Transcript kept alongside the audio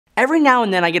Every now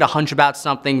and then I get a hunch about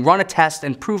something, run a test,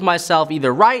 and prove myself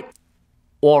either right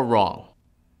or wrong.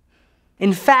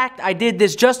 In fact, I did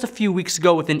this just a few weeks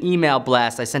ago with an email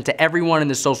blast I sent to everyone in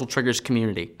the Social Triggers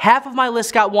community. Half of my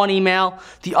list got one email,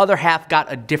 the other half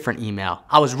got a different email.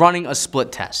 I was running a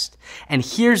split test. And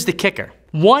here's the kicker.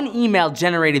 One email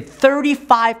generated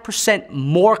 35%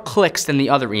 more clicks than the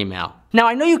other email. Now,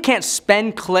 I know you can't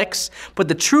spend clicks, but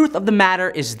the truth of the matter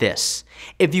is this.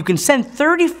 If you can send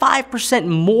 35%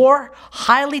 more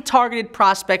highly targeted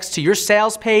prospects to your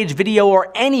sales page, video, or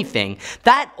anything,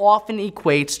 that often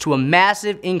equates to a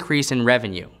massive increase in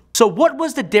revenue. So what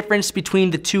was the difference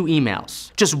between the two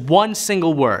emails? Just one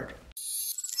single word.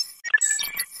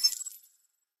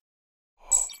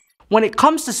 When it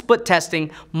comes to split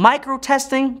testing, micro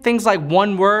testing, things like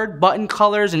one word, button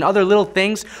colors, and other little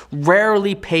things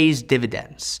rarely pays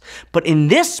dividends. But in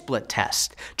this split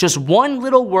test, just one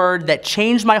little word that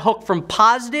changed my hook from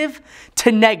positive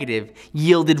to negative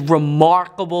yielded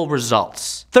remarkable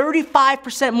results.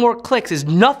 35% more clicks is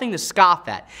nothing to scoff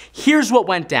at. Here's what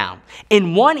went down.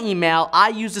 In one email, I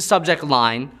used the subject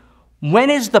line, "When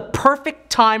is the perfect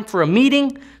time for a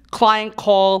meeting, client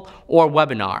call, or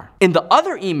webinar?" In the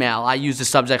other email, I used the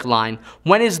subject line,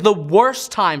 "When is the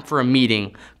worst time for a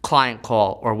meeting, client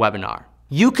call, or webinar?"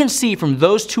 You can see from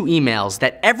those two emails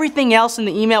that everything else in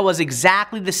the email was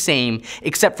exactly the same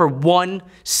except for one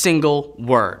single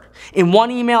word. In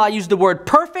one email, I used the word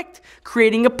perfect,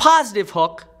 creating a positive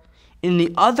hook. In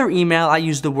the other email, I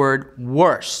used the word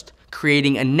worst,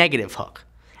 creating a negative hook.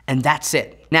 And that's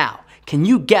it. Now, can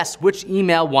you guess which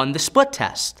email won the split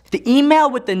test? The email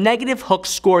with the negative hook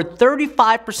scored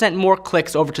 35% more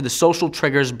clicks over to the Social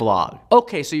Triggers blog.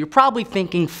 Okay, so you're probably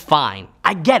thinking, fine,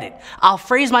 I get it. I'll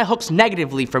phrase my hooks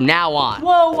negatively from now on.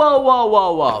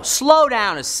 Whoa. Slow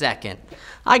down a second.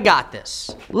 I got this.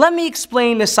 Let me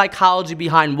explain the psychology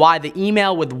behind why the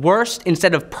email with worst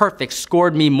instead of perfect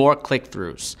scored me more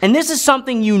click-throughs. And this is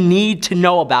something you need to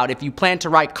know about if you plan to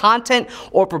write content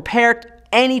or prepare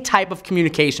any type of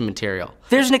communication material.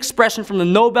 There's an expression from the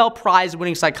Nobel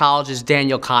Prize-winning psychologist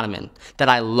Daniel Kahneman that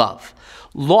I love.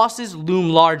 Losses loom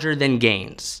larger than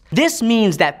gains. This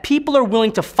means that people are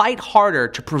willing to fight harder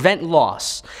to prevent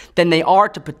loss than they are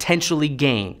to potentially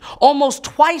gain. Almost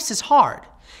twice as hard.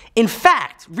 In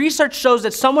fact, research shows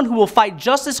that someone who will fight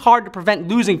just as hard to prevent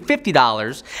losing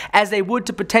 $50 as they would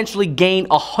to potentially gain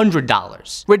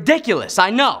 $100. Ridiculous,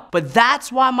 I know. But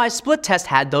that's why my split test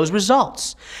had those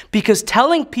results. Because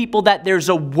telling people that there's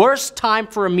a worse time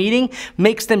for a meeting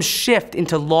makes them shift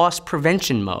into loss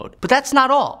prevention mode. But that's not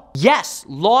all. Yes,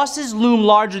 losses loom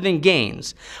larger than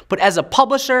gains, but as a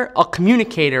publisher, a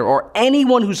communicator, or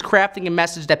anyone who's crafting a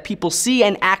message that people see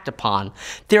and act upon,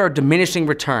 there are diminishing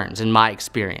returns in my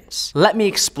experience. Let me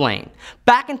explain.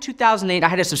 Back in 2008, I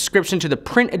had a subscription to the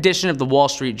print edition of the Wall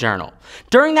Street Journal.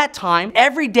 During that time,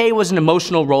 every day was an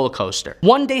emotional roller coaster.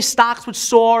 One day stocks would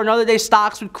soar, another day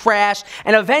stocks would crash,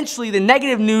 and eventually the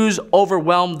negative news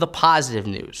overwhelmed the positive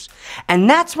news. And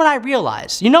that's when I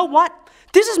realized, you know what?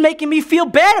 This is making me feel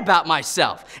bad about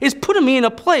myself. It's putting me in a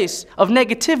place of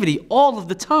negativity all of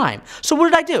the time. So what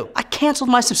did I do? I canceled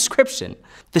my subscription.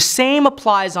 The same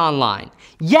applies online.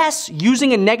 Yes,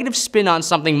 using a negative spin on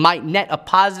something might net a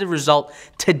positive result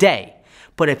today.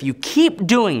 But if you keep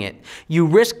doing it, you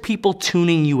risk people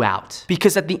tuning you out.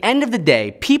 Because at the end of the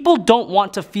day, people don't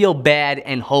want to feel bad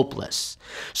and hopeless.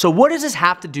 So what does this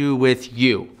have to do with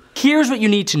you? Here's what you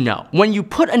need to know. When you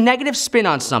put a negative spin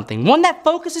on something, one that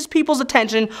focuses people's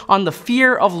attention on the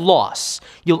fear of loss,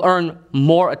 you'll earn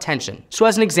more attention. So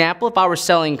as an example, if I were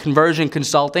selling conversion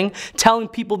consulting, telling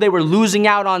people they were losing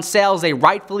out on sales they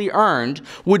rightfully earned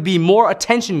would be more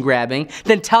attention grabbing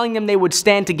than telling them they would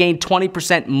stand to gain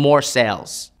 20% more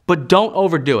sales. But don't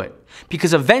overdo it,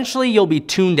 because eventually you'll be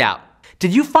tuned out.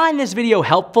 Did you find this video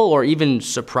helpful or even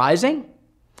surprising?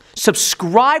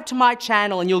 Subscribe to my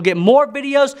channel and you'll get more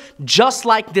videos just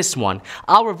like this one.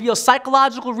 I'll reveal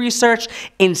psychological research,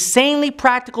 insanely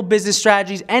practical business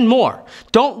strategies, and more.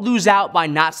 Don't lose out by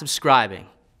not subscribing.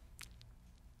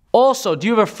 Also, do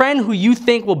you have a friend who you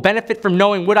think will benefit from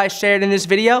knowing what I shared in this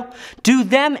video? Do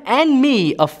them and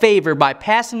me a favor by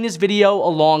passing this video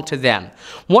along to them.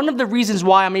 One of the reasons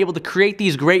why I'm able to create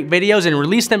these great videos and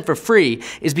release them for free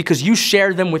is because you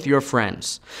share them with your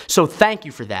friends. So thank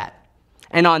you for that.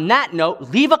 And on that note,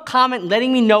 leave a comment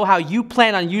letting me know how you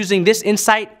plan on using this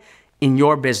insight in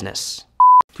your business.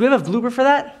 Do we have a blooper for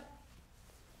that?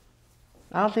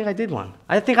 I don't think I did one.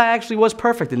 I think I actually was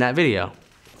perfect in that video.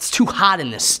 It's too hot in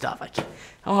this stuff. I don't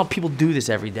know how people do this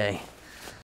every day.